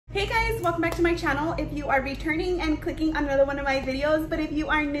welcome back to my channel. If you are returning and clicking on another one of my videos, but if you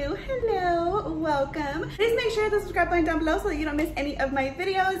are new, hello, welcome. Please make sure to subscribe button down below so that you don't miss any of my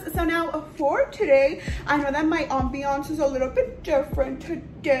videos. So now for today, I know that my ambiance is a little bit different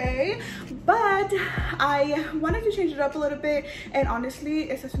today, but I wanted to change it up a little bit, and honestly,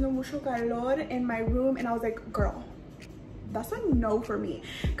 está haciendo mucho calor in my room, and I was like, girl, that's a no for me.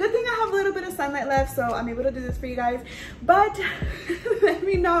 Good thing I have a little bit of sunlight left, so I'm able to do this for you guys. But let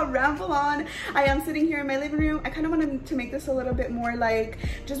me not ramble on. I am sitting here in my living room. I kind of wanted to make this a little bit more like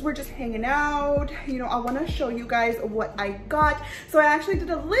we're just hanging out. You know, I want to show you guys what I got. So I actually did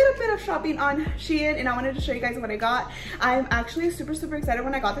a little bit of shopping on Shein, and I wanted to show you guys what I got. I'm actually super excited.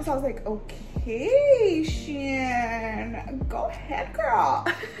 When I got this, I was like, okay, Shein, go ahead, girl.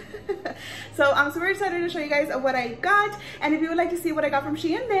 So I'm super excited to show you guys what I got, and if you would like to see what I got from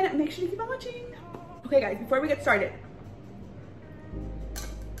Shein, then make sure to keep on watching. Okay guys, before we get started,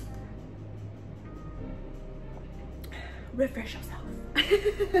 refresh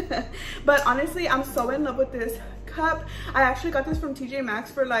yourself. But honestly, I'm so in love with this cup. I actually got this from TJ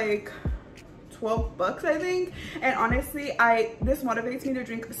Maxx for like 12 bucks, I think, and honestly, this motivates me to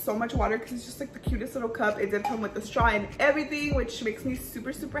drink so much water because it's just like the cutest little cup. It did come with the straw and everything, which makes me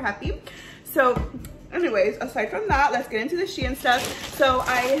super happy. So anyways, aside from that, let's get into the Shein stuff. So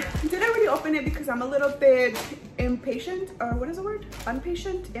I did already open it because I'm a little bit impatient, or what is the word?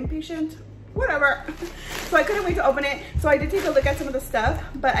 Impatient, whatever. So I couldn't wait to open it. So I did take a look at some of the stuff,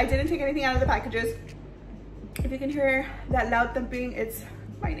 but I didn't take anything out of the packages. If you can hear that loud thumping, it's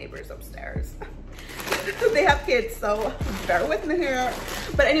my neighbors upstairs. They have kids, so bear with me here.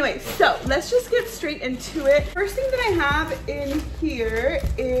 But anyway, so let's just get straight into it. First thing that I have in here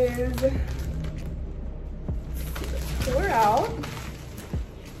is, let's pour out.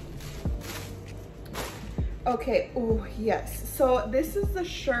 Okay, oh yes, so this is the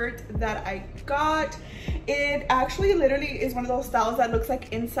shirt that I got. It actually literally is one of those styles that looks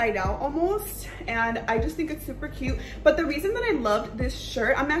like inside out almost, and I just think it's super cute. But the reason that I loved this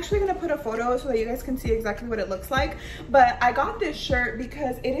shirt, I'm actually gonna put a photo so that you guys can see exactly what it looks like, but I got this shirt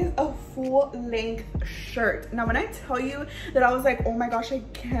because it is a full-length shirt. Now when I tell you that I was like, oh my gosh, I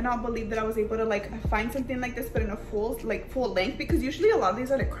cannot believe that I was able to like find something like this but in a full length, because usually a lot of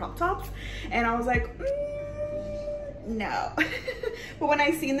these are like crop tops, and I was like, no. But when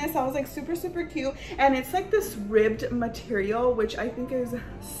I seen this, I was like, super cute, and it's like this ribbed material, which I think is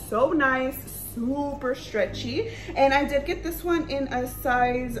so nice, super stretchy. And I did get this one in a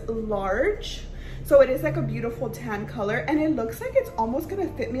size large, so it is like a beautiful tan color, and it looks like it's almost gonna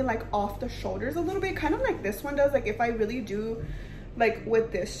fit me like off the shoulders a little bit, kind of like this one does. Like if I really do, like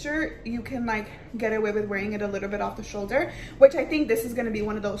with this shirt, you can like get away with wearing it a little bit off the shoulder, which I think this is going to be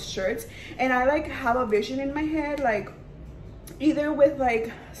one of those shirts. And I like have a vision in my head, like either with like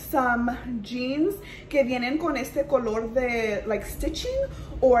some jeans que vienen con este color de like stitching,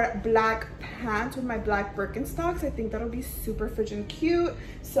 or black pants with my black Birkenstocks. I think that'll be super freaking cute,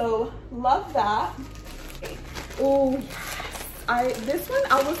 so love that. Oh yes, this one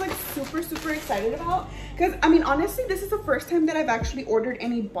I was like super excited about, because I mean honestly, this is the first time that I've actually ordered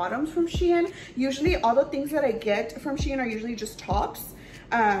any bottoms from Shein. Usually all the things that I get from Shein are usually just tops,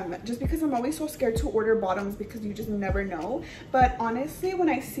 just because I'm always so scared to order bottoms because you just never know. But honestly, when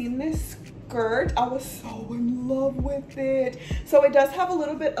I seen this skirt, I was so in love with it. So it does have a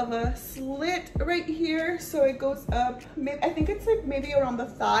little bit of a slit right here, so it goes up, maybe, I think it's like maybe around the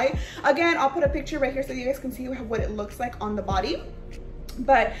thigh. Again, I'll put a picture right here so you guys can see what it looks like on the body.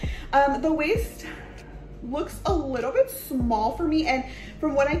 But the waist looks a little bit small for me, and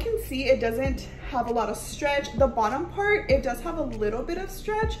from what I can see, it doesn't have a lot of stretch. The bottom part, it does have a little bit of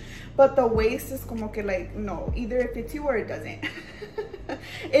stretch, but the waist is como que like, no, either it fits you or it doesn't.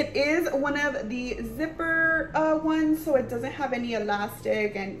 It is one of the zipper ones, so it doesn't have any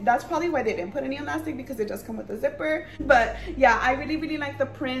elastic, and that's probably why they didn't put any elastic, because it does come with a zipper. But yeah, I really like the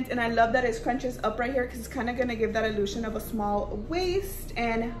print, and I love that it crunches up right here because it's kind of gonna give that illusion of a small waist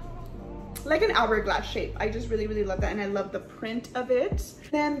and like an hourglass shape. I just really love that, and I love the print of it.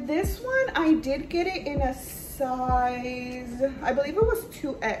 Then this one, I did get it in a size, I believe it was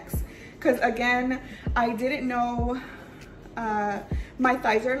 2X, because again, I didn't know, my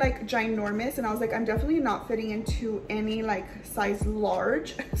thighs are like ginormous, and I was like, I'm definitely not fitting into any like size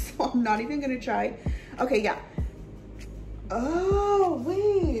large, so I'm not even gonna try. Okay, yeah. Oh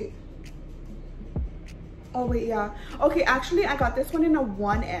wait, yeah. Okay, actually I got this one in a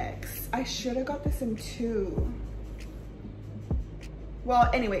 1X. I should have got this in 2. Well,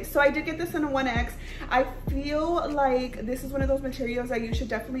 anyway, so I did get this in a 1X. I feel like this is one of those materials that you should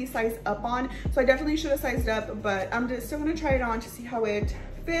definitely size up on. So I definitely should have sized up, but I'm just still gonna try it on to see how it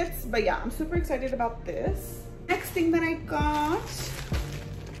fits. But yeah, I'm super excited about this. Next thing that I got,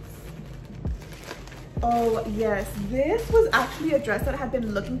 oh yes, this was actually a dress that I had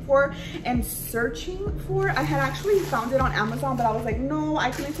been looking for and searching for. I had actually found it on Amazon, but I was like, no,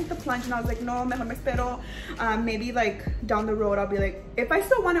 I couldn't take the plunge, and I was like, no, mejor me espero. Maybe like down the road I'll be like, if I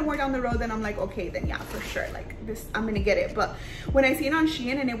still want it more down the road, then I'm like, okay, then yeah, for sure, like this, I'm gonna get it. But when I see it on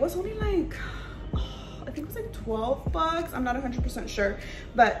Shein, and it was only like, I think it was like 12 bucks, I'm not 100% sure,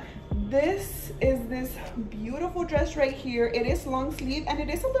 but this is this beautiful dress right here. It is long sleeve and it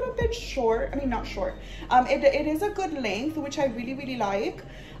is a little bit short. I mean, not short, it is a good length, which I really like,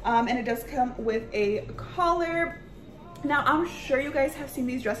 and it does come with a collar. Now, I'm sure you guys have seen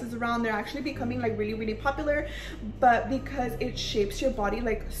these dresses around. They're actually becoming like really popular, but because it shapes your body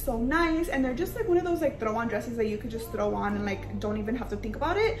like so nice, and they're just like one of those like throw on dresses that you could just throw on and like don't even have to think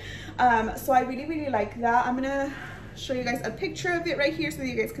about it. So I really like that. I'm gonna show you guys a picture of it right here so that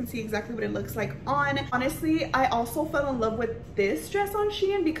you guys can see exactly what it looks like on. Honestly, I also fell in love with this dress on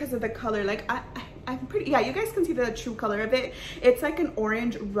Shein because of the color. Like I'm pretty, yeah, you guys can see the true color of it. It's like an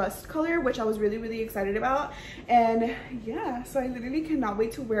orange rust color, which I was really excited about. And yeah, so I literally cannot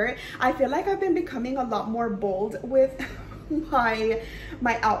wait to wear it. I feel like I've been becoming a lot more bold with my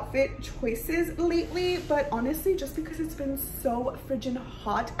outfit choices lately, but honestly, just because it's been so friggin'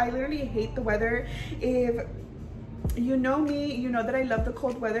 hot. I literally hate the weather. If you know me, you know that I love the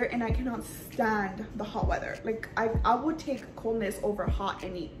cold weather, and I cannot stand the hot weather. Like I would take coldness over hot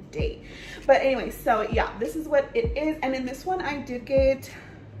any day. But anyway, so yeah, this is what it is. And in this one I did get,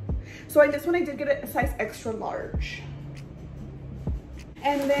 so in this one I did get a size extra large.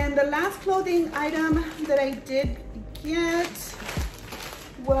 And then the last clothing item that I did get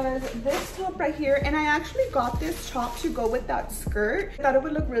was this top right here, and I actually got this top to go with that skirt. I thought it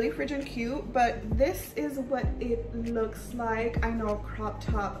would look really friggin' cute, but this is what it looks like. I know, crop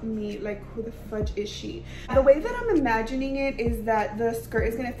top me, like who the fudge is she? The way that I'm imagining it is that the skirt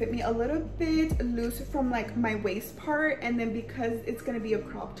is gonna fit me a little bit loose from like my waist part, and then because it's gonna be a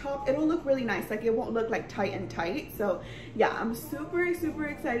crop top, it'll look really nice. Like it won't look like tight. So yeah, I'm super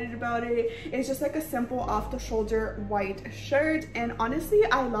excited about it. It's just like a simple off the shoulder white shirt, and honestly,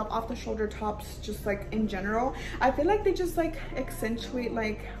 I love off the shoulder tops just like in general. I feel like they just like accentuate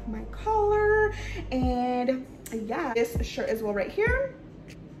like my collar. And yeah, this shirt as well right here,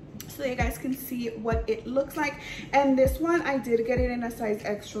 so you guys can see what it looks like. And this one I did get it in a size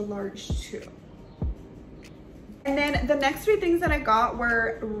extra large too. And then the next three things that I got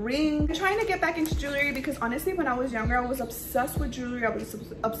were rings. I'm trying to get back into jewelry because honestly, when I was younger, I was obsessed with jewelry. I was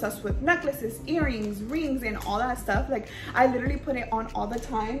obsessed with necklaces, earrings, rings, and all that stuff. Like I literally put it on all the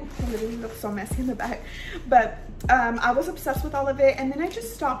time. I literally look so messy in the back. But I was obsessed with all of it, and then I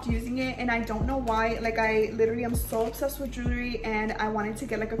just stopped using it, and I don't know why. Like I literally am so obsessed with jewelry, and I wanted to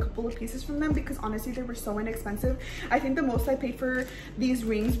get like a couple of pieces from them because honestly, they were so inexpensive. I think the most I paid for these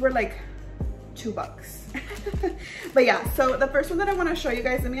rings were like $2. But yeah, so the first one that I want to show you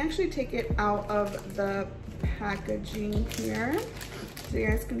guys, let me actually take it out of the packaging here so you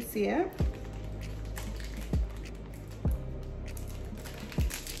guys can see it.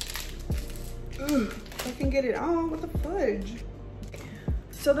 Ugh, I can get it out. What the fudge?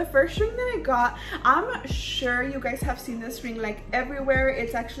 So the first ring that I got, I'm sure you guys have seen this ring like everywhere.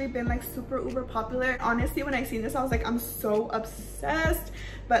 It's actually been like super uber popular. Honestly, when I seen this, I was like, I'm so obsessed.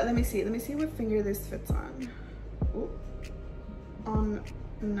 But let me see what finger this fits on. Ooh. On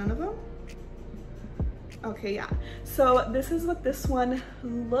none of them? Okay, yeah. So this is what this one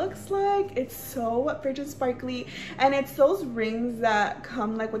looks like. It's so friggin' sparkly, and it's those rings that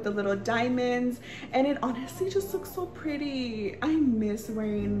come like with the little diamonds, and it honestly just looks so pretty. I miss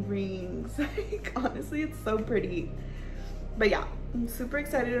wearing rings. Like honestly, it's so pretty. But yeah, I'm super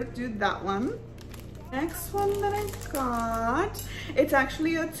excited to do that one. Next one that I got, it's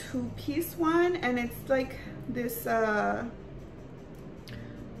actually a two-piece one, and it's like this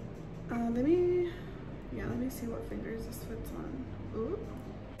let me see what fingers this fits on. Ooh. You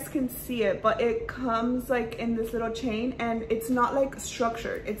guys can see it, but it comes like in this little chain, and it's not like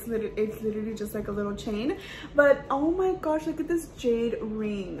structured. It's literally just like a little chain. But oh my gosh, look at this jade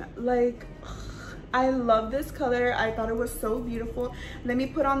ring. Like I love this color. I thought it was so beautiful. Let me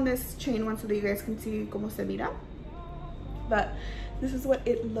put on this chain one so that you guys can see como se mira. But this is what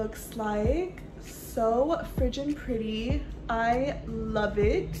it looks like. So friggin' pretty. I love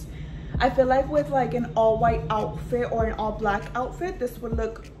it. I feel like with like an all white outfit or an all black outfit, this would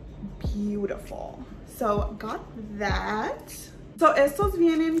look beautiful. So got that. So estos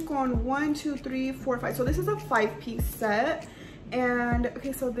vienen con 1, 2, 3, 4, 5. So this is a 5-piece set. And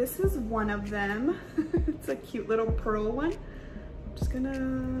okay, so this is one of them. It's a cute little pearl one. just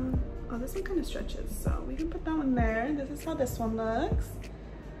gonna, oh, this one kind of stretches, so we can put that one there. This is how this one looks.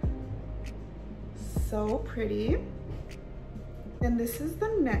 So pretty. And this is the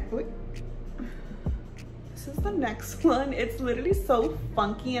this is the next one. It's literally so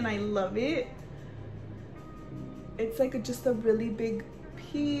funky and I love it. It's like just a really big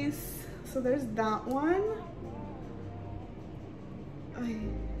piece. So there's that one.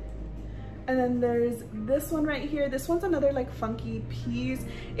 And then there's this one right here. This one's another like funky piece.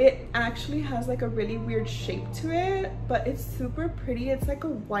 It actually has like a really weird shape to it, but it's super pretty. It's like a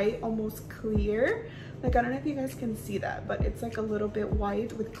white, almost clear. Like, I don't know if you guys can see that, but it's like a little bit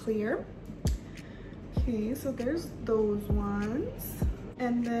white with clear. Okay, so there's those ones.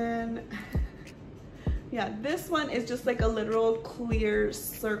 And then, yeah, this one is just like a literal clear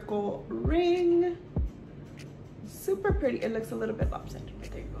circle ring. Super pretty. It looks a little bit lopsided,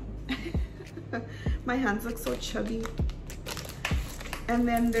 but there you go. My hands look so chubby. And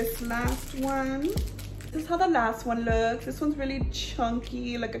then this last one, this is how the last one looks. This one's really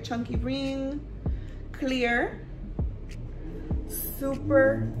chunky, like a chunky ring, clear,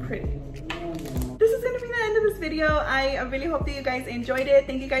 super pretty. This is gonna be the end of this video. I really hope that you guys enjoyed it.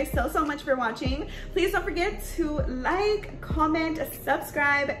 Thank you guys so much for watching. Please don't forget to like, comment,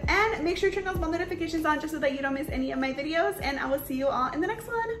 subscribe, and make sure you turn those bell notifications on just so that you don't miss any of my videos. And I will see you all in the next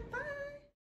one. Bye.